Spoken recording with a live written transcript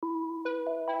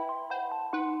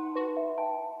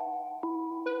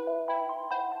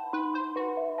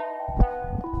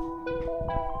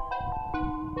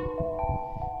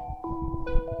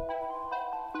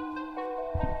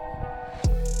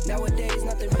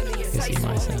see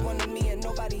myself.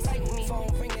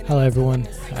 Hello, everyone.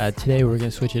 Today we're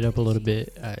going to switch it up a little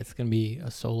bit. It's going to be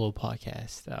a solo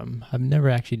podcast. I've never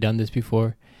actually done this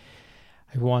before.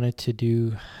 I wanted to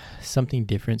do something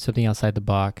different, something outside the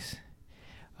box.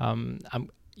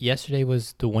 Yesterday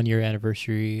was the 1-year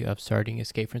anniversary of starting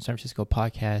Escape from San Francisco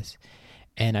podcast,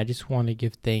 and I just want to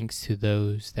give thanks to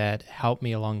those that helped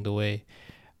me along the way.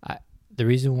 The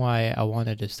reason why I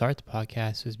wanted to start the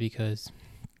podcast was because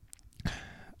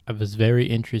I was very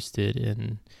interested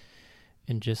in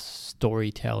just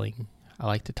storytelling. I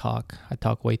like to talk. I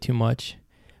talk way too much.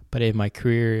 But in my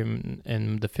career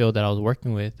in the field that I was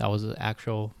working with, I was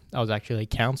actually a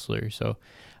counselor. So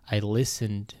I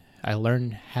listened. I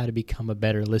learned how to become a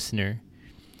better listener,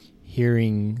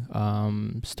 hearing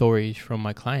stories from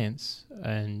my clients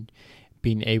and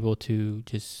being able to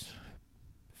just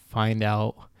find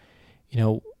out,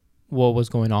 what was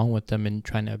going on with them and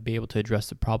trying to be able to address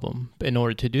the problem. But in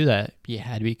order to do that, you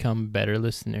had to become a better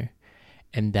listener.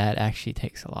 And that actually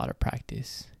takes a lot of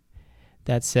practice.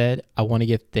 That said, I want to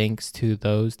give thanks to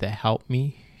those that helped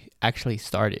me actually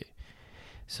start it.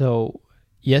 So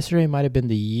yesterday might have been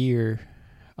the year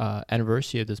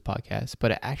anniversary of this podcast,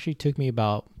 but it actually took me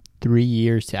about 3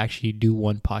 years to actually do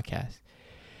one podcast.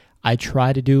 I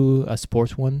tried to do a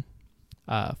sports one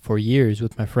for years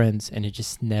with my friends, and it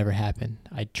just never happened.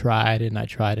 I tried and I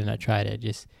tried and I tried. I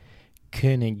just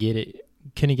couldn't get it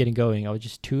going. I was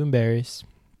just too embarrassed,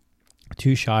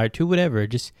 too shy, too whatever.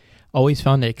 Just always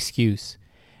found an excuse.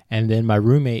 And then my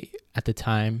roommate at the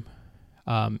time,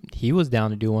 he was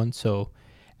down to do one. So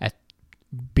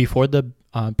before the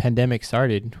pandemic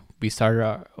started,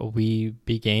 we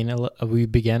began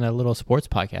a little sports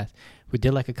podcast. We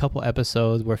did like a couple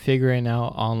episodes. We're figuring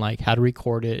out on like how to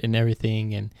record it and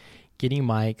everything and getting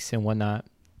mics and whatnot.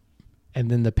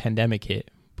 And then the pandemic hit.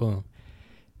 Boom.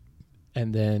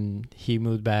 And then he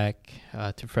moved back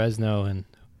to Fresno, and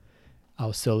I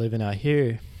was still living out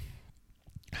here.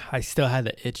 I still had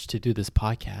the itch to do this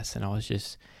podcast, and I was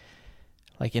just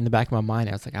like in the back of my mind,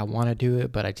 I was like, I want to do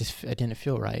it, but I didn't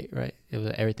feel right. It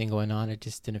was everything going on. It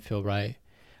just didn't feel right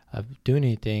of doing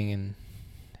anything.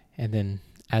 And then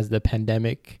as the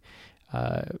pandemic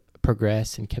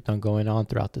progressed and kept on going on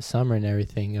throughout the summer and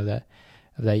everything of that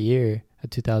year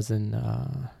of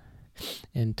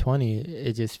 2020,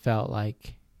 it just felt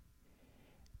like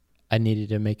I needed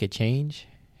to make a change.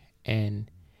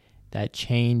 And that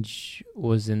change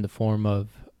was in the form of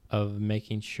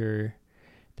making sure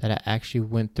that I actually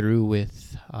went through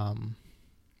with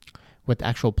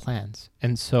actual plans.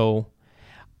 And so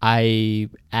I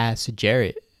asked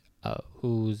Jarrett,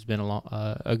 who's been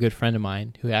a good friend of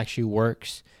mine, who actually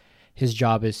works. His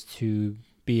job is to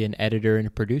be an editor and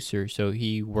a producer. So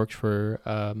he works for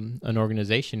an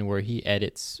organization where he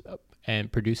edits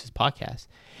and produces podcasts.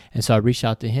 And so I reached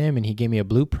out to him, and he gave me a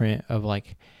blueprint of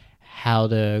like how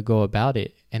to go about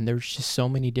it. And there's just so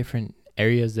many different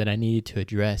areas that I needed to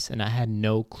address, and I had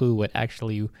no clue what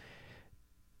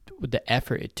the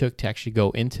effort it took to actually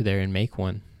go into there and make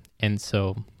one. And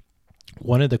so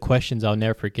one of the questions I'll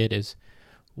never forget is,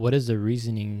 what is the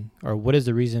reason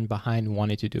behind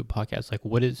wanting to do a podcast? Like,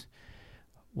 what is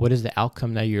the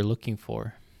outcome that you're looking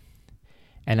for?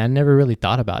 And I never really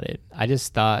thought about it. I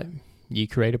just thought you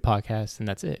create a podcast and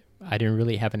that's it. I didn't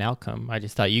really have an outcome. I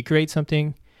just thought you create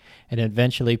something and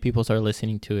eventually people start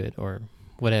listening to it or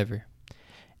whatever.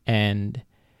 And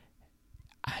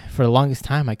for the longest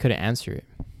time, I couldn't answer it.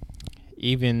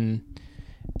 Even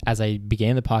as I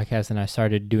began the podcast and I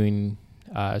started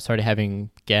having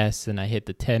guests, and I hit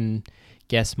the 10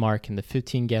 guest mark and the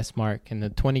 15 guest mark and the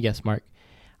 20 guest mark,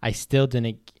 I still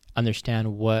didn't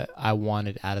understand what I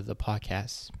wanted out of the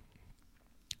podcast.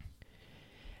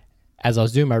 As I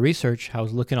was doing my research, I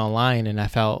was looking online, and I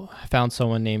found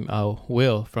someone named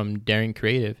Will from Daring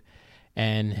Creative,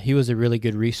 and he was a really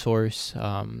good resource.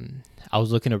 I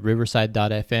was looking at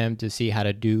Riverside.fm to see how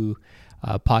to do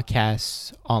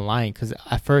podcasts online, because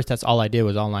at first that's all I did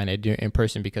was online. I did it in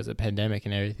person because of the pandemic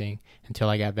and everything, until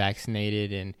I got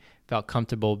vaccinated and felt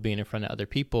comfortable being in front of other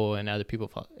people and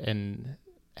and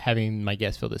having my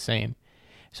guests feel the same.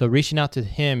 So reaching out to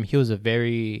him, he was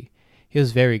very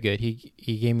good. He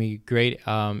gave me great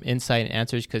insight and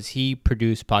answers, because he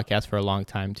produced podcasts for a long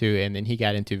time too, and then he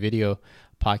got into video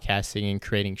podcasting and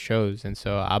creating shows. And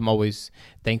so I'm always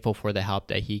thankful for the help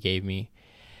that he gave me.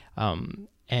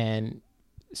 And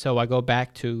so I go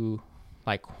back to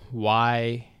like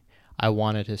why I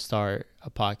wanted to start a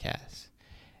podcast.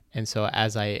 And so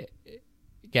as I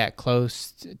got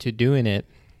close to doing it,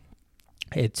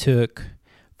 it took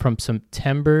from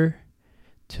September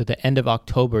to the end of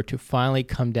October to finally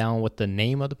come down with the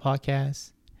name of the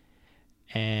podcast.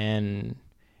 And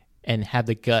and have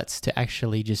the guts to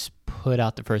actually just put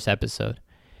out the first episode.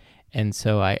 And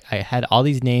so I had all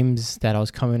these names that I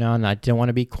was coming on. I didn't want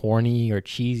to be corny or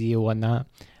cheesy or whatnot.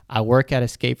 I work at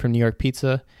Escape from New York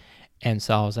Pizza. And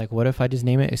so I was like, what if I just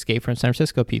name it Escape from San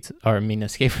Francisco Pizza,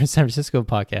 Escape from San Francisco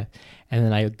Podcast. And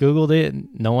then I Googled it.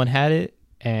 No one had it,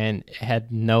 and it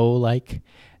had no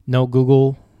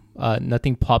Google,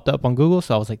 nothing popped up on Google.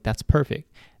 So I was like, that's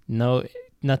perfect.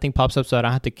 Nothing pops up, so I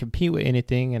don't have to compete with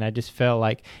anything. And I just felt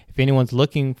like if anyone's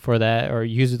looking for that or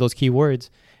uses those keywords,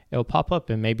 it'll pop up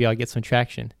and maybe I'll get some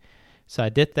traction. So I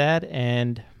did that,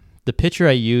 and the picture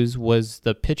I used was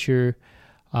the picture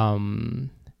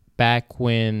back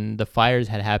when the fires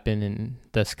had happened and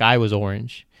the sky was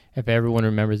orange. If everyone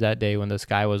remembers that day when the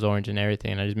sky was orange and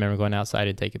everything, I just remember going outside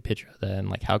and taking a picture of that and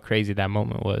like how crazy that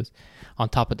moment was, on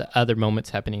top of the other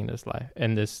moments happening in this life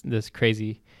and this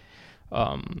crazy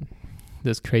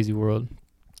world.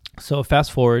 So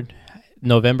fast forward,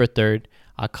 November 3rd,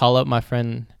 I call up my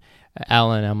friend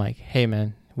Alan. I'm like, hey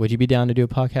man, would you be down to do a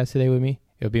podcast today with me?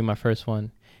 It would be my first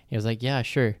one. He was like, yeah,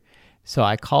 sure. So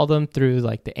I called him through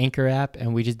like the Anchor app,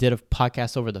 and we just did a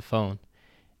podcast over the phone.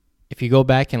 If you go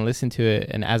back and listen to it,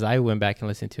 and as I went back and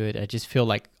listened to it, I just feel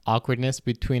like awkwardness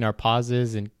between our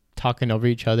pauses and talking over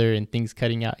each other and things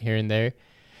cutting out here and there.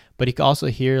 But you can also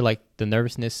hear like the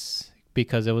nervousness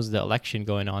because it was the election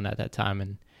going on at that time.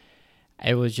 And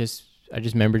it was just, I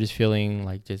just remember just feeling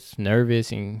like just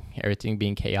nervous and everything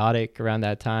being chaotic around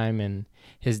that time. And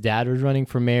his dad was running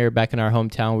for mayor back in our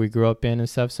hometown we grew up in and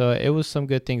stuff. So it was some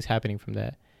good things happening from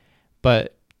that.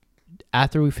 But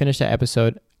after we finished that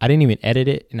episode, I didn't even edit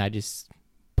it, and I just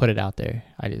put it out there.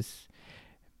 I just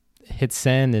hit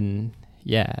send, and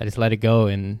yeah, I just let it go,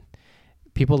 and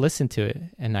people listened to it,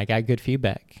 and I got good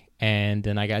feedback. And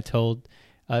then I got told,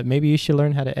 maybe you should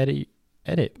learn how to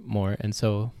edit more. And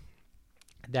so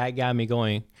that got me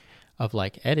going of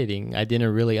like editing. I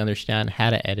didn't really understand how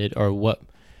to edit or what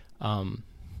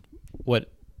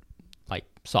like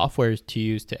softwares to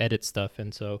use to edit stuff.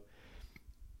 And so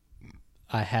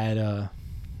I had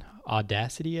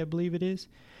Audacity, I believe it is,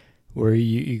 where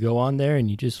you go on there and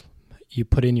you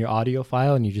put in your audio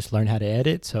file and you just learn how to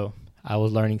edit. So I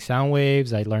was learning sound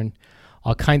waves. I learned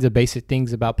all kinds of basic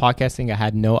things about podcasting. I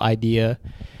had no idea.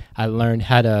 I learned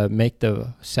how to make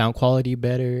the sound quality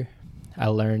better. I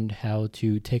learned how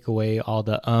to take away all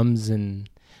the ums and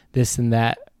this and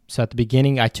that. So at the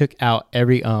beginning, I took out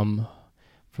every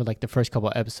for like the first couple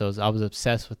of episodes. I was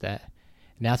obsessed with that.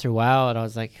 And after a while, I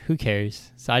was like, who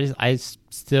cares? So I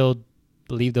still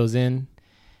leave those in,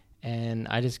 and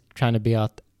I just trying to be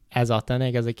as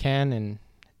authentic as I can.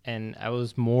 And I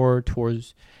was more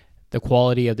towards the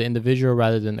quality of the individual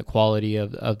rather than the quality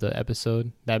of the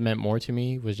episode. That meant more to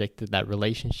me, was like that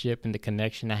relationship and the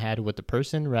connection I had with the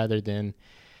person rather than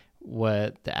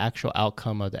what the actual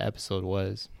outcome of the episode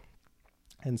was.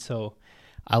 And so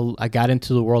I got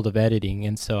into the world of editing,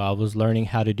 and so I was learning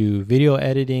how to do video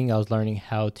editing. I was learning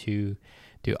how to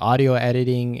do audio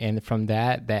editing, and from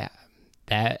that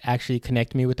actually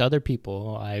connected me with other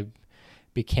people. I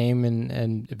became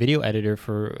a video editor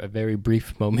for a very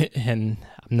brief moment, and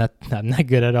I'm not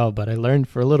good at all, but I learned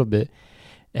for a little bit.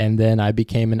 And then I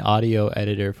became an audio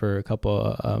editor for a couple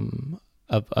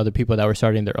of other people that were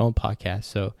starting their own podcast.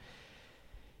 So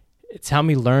it's helped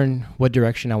me learn what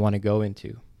direction I want to go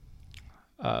into.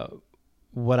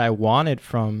 What I wanted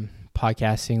from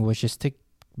podcasting was just to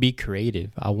be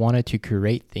creative. I wanted to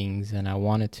create things, and I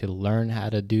wanted to learn how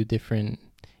to do different,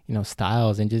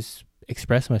 styles and just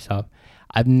express myself.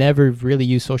 I've never really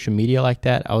used social media like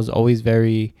that. I was always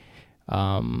very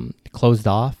closed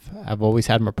off. I've always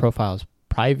had my profiles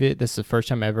private. This is the first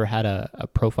time I ever had a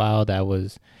profile that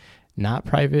was not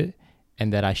private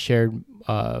and that I shared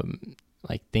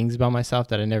like things about myself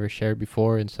that I never shared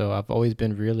before. And so I've always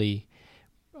been really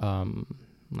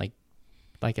like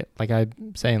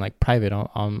I'm saying, like private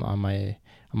on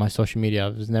my social media. I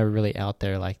was never really out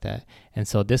there like that. And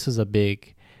so this is a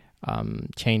big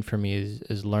change for me,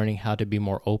 is learning how to be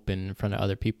more open in front of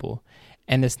other people.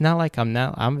 And it's not like I'm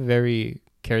a very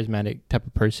charismatic type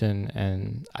of person,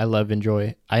 and I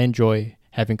enjoy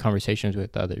having conversations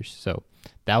with others. So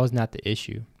that was not the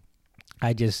issue.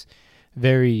 I just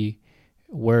very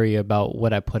worry about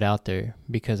what I put out there,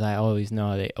 because I always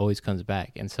know that it always comes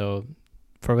back. And so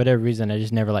for whatever reason, I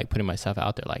just never like putting myself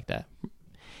out there like that.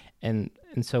 And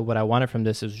so what I wanted from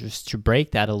this is just to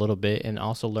break that a little bit and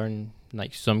also learn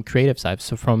like some creative side.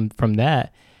 So from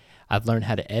that, I've learned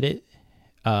how to edit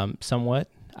somewhat.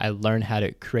 I learned how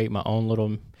to create my own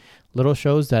little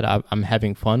shows that I'm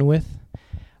having fun with.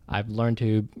 I've learned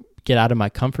to get out of my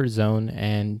comfort zone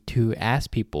and to ask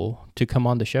people to come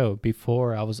on the show.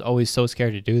 Before, I was always so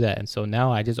scared to do that, and so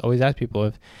now I just always ask people.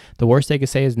 If the worst they could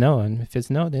say is no, and if it's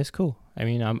no, then it's cool. I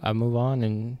mean, I move on,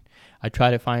 and I try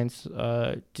to find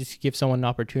just give someone an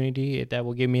opportunity that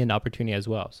will give me an opportunity as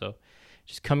well. So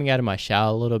just coming out of my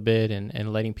shell a little bit,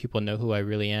 and letting people know who I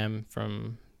really am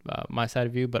from my side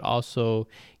of view, but also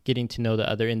getting to know the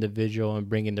other individual and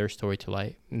bringing their story to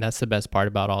light. And that's the best part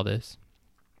about all this.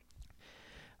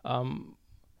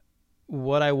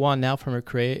 What I want now from a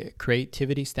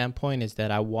creativity standpoint is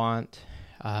that I want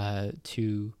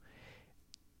to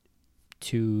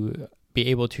be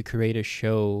able to create a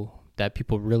show that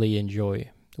people really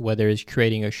enjoy, whether it's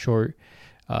creating a short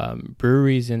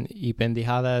breweries and y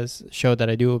pendejadas show that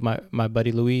I do with my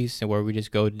buddy Luis, and where we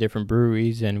just go to different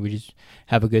breweries and we just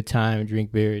have a good time,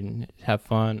 drink beer and have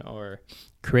fun, or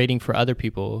creating for other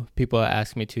people. People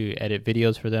ask me to edit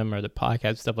videos for them or the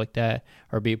podcast, stuff like that,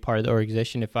 or be a part of the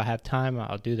organization. If I have time,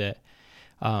 I'll do that.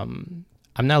 I'm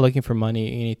not looking for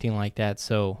money, anything like that.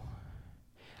 So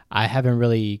I haven't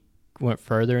really went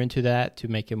further into that to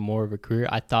make it more of a career.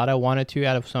 I thought I wanted to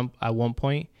at one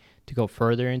point to go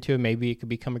further into it. Maybe it could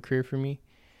become a career for me.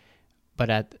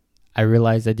 But I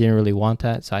realized I didn't really want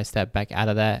that. So I stepped back out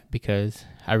of that because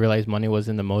I realized money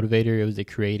wasn't the motivator. It was the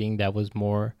creating that was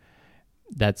more,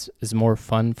 is more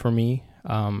fun for me.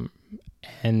 And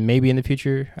maybe in the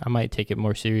future, I might take it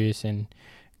more serious and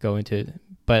go into it.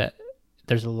 But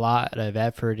there's a lot of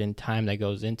effort and time that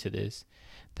goes into this,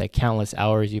 that countless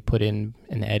hours you put in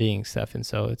the editing stuff. And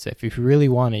so it's, if you really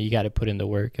want it, you got to put in the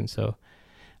work. And so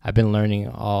I've been learning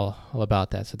all about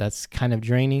that. So that's kind of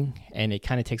draining, and it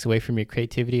kind of takes away from your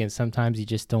creativity. And sometimes you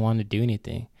just don't want to do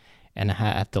anything. And I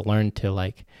have to learn to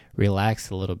like relax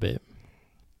a little bit.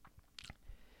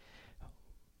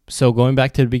 So going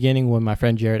back to the beginning, when my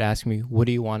friend Jared asked me, what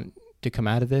do you want to come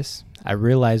out of this? I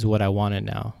realized what I wanted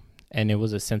now. And it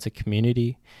was a sense of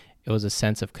community. It was a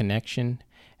sense of connection.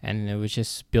 And it was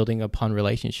just building upon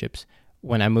relationships.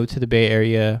 When I moved to the Bay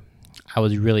Area, I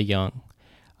was really young.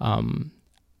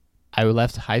 I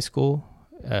left high school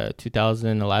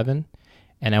 2011,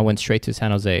 and I went straight to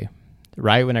San Jose.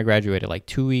 Right when I graduated, like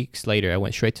 2 weeks later, I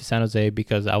went straight to San Jose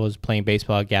because I was playing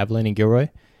baseball at Gavilan and Gilroy.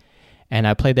 And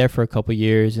I played there for a couple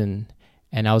years, and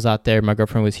I was out there. My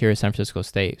girlfriend was here at San Francisco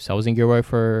State. So I was in Gilroy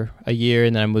for a year,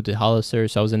 and then I moved to Hollister.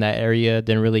 So I was in that area.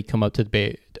 Didn't really come up to the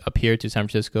Bay, up here to San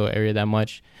Francisco area that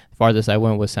much. The farthest I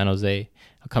went was San Jose.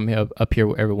 I come up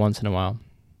here every once in a while.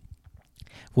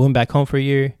 Went back home for a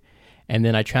year, and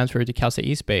then I transferred to Cal State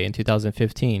East Bay in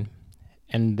 2015.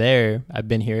 And there, I've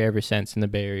been here ever since, in the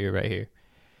Bay Area right here.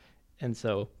 And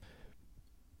so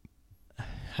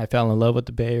I fell in love with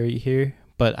the Bay Area here,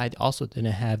 but I also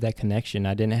didn't have that connection.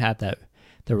 I didn't have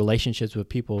the relationships with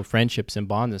people, friendships and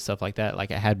bonds and stuff like that,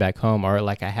 like I had back home, or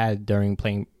like I had during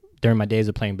my days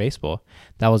of playing baseball.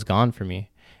 That was gone for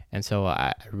me. And so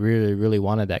I really, really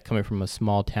wanted that. Coming from a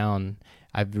small town,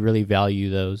 I really value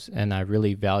those, and I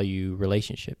really value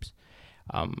relationships.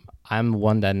 I'm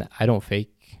one that I don't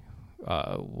fake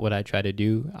what I try to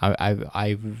do.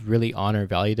 I really honor and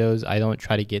value those. I don't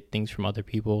try to get things from other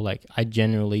people. Like, I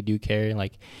genuinely do care.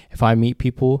 Like, if I meet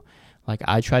people, like,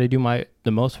 I try to do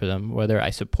the most for them. Whether I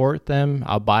support them,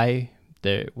 I'll buy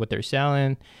what they're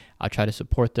selling. I'll try to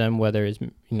support them, whether it's,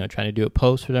 trying to do a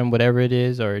post for them, whatever it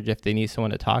is, or if they need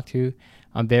someone to talk to.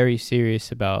 I'm very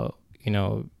serious about,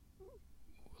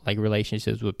 like,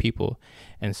 relationships with people.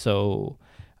 And so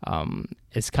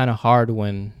it's kind of hard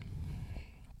when,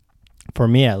 for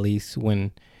me at least,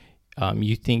 when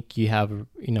you think you have,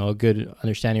 a good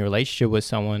understanding relationship with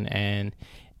someone, and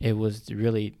it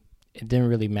didn't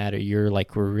really matter.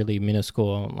 We're really minuscule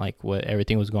on like what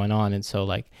everything was going on. And so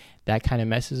like that kind of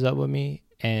messes up with me.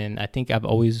 And I think I've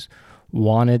always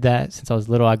wanted that since I was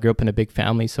little. I grew up in a big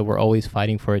family, so we're always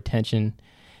fighting for attention.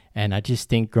 And I just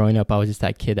think growing up, I was just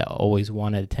that kid that always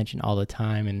wanted attention all the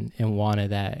time, and wanted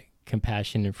that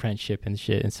compassion and friendship and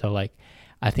shit. And so like,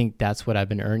 I think that's what I've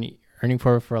been earning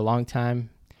for a long time.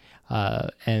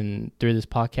 And through this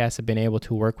podcast, I've been able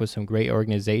to work with some great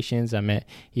organizations. I met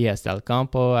IES del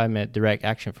Campo. I met Direct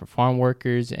Action for Farm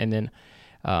Workers, and then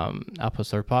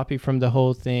Apostol Papi from the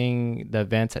whole thing, the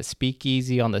events at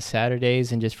Speakeasy on the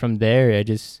Saturdays. And just from there, I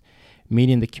just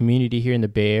meeting the community here in the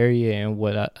Bay Area and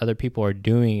what other people are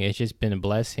doing. It's just been a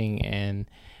blessing. And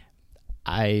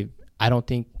I don't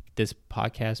think this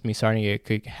podcast, me starting it,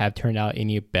 could have turned out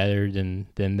any better than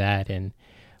that. And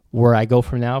where I go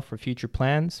from now for future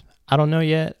plans, I don't know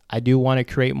yet. I do want to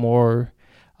create more,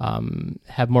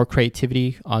 have more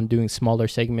creativity on doing smaller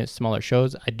segments, smaller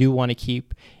shows. I do want to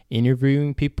keep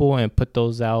interviewing people and put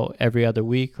those out every other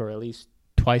week, or at least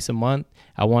twice a month.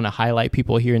 I want to highlight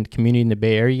people here in the community in the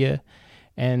Bay Area,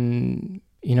 and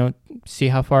see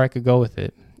how far I could go with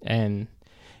it. And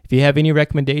if you have any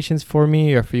recommendations for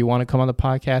me, or if you want to come on the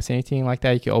podcast, anything like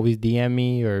that, you can always DM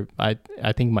me, or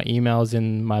I think my email is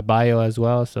in my bio as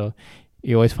well. So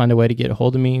you always find a way to get a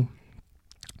hold of me.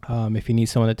 If you need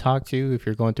someone to talk to, if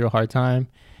you're going through a hard time,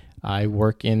 I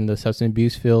work in the substance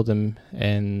abuse field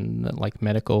and like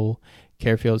medical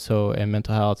care field, and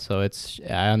mental health. So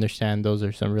I understand those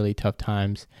are some really tough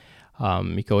times.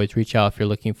 You can always reach out if you're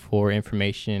looking for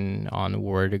information on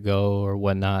where to go or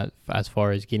whatnot, as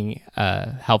far as getting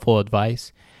helpful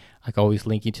advice. I can always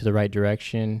link you to the right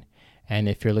direction. And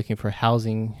if you're looking for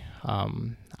housing,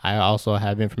 I also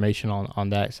have information on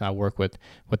that. So I work with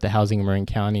the housing in Marin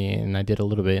County, and I did a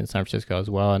little bit in San Francisco as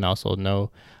well, and also know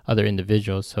other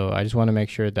individuals. So I just want to make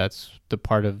sure that's the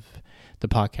part of the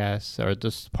podcast, or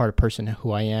this part of person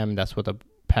who I am. That's what the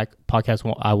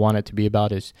podcast I want it to be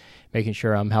about, is making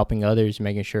sure I'm helping others,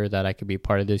 making sure that I could be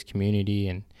part of this community,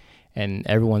 and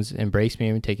everyone's embraced me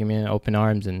and taking me in open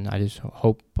arms. And I just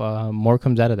hope more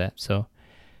comes out of that. So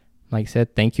like I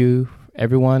said, thank you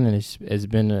everyone, and it's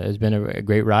been a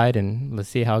great ride, and let's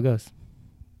see how it goes.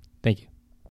 Thank you.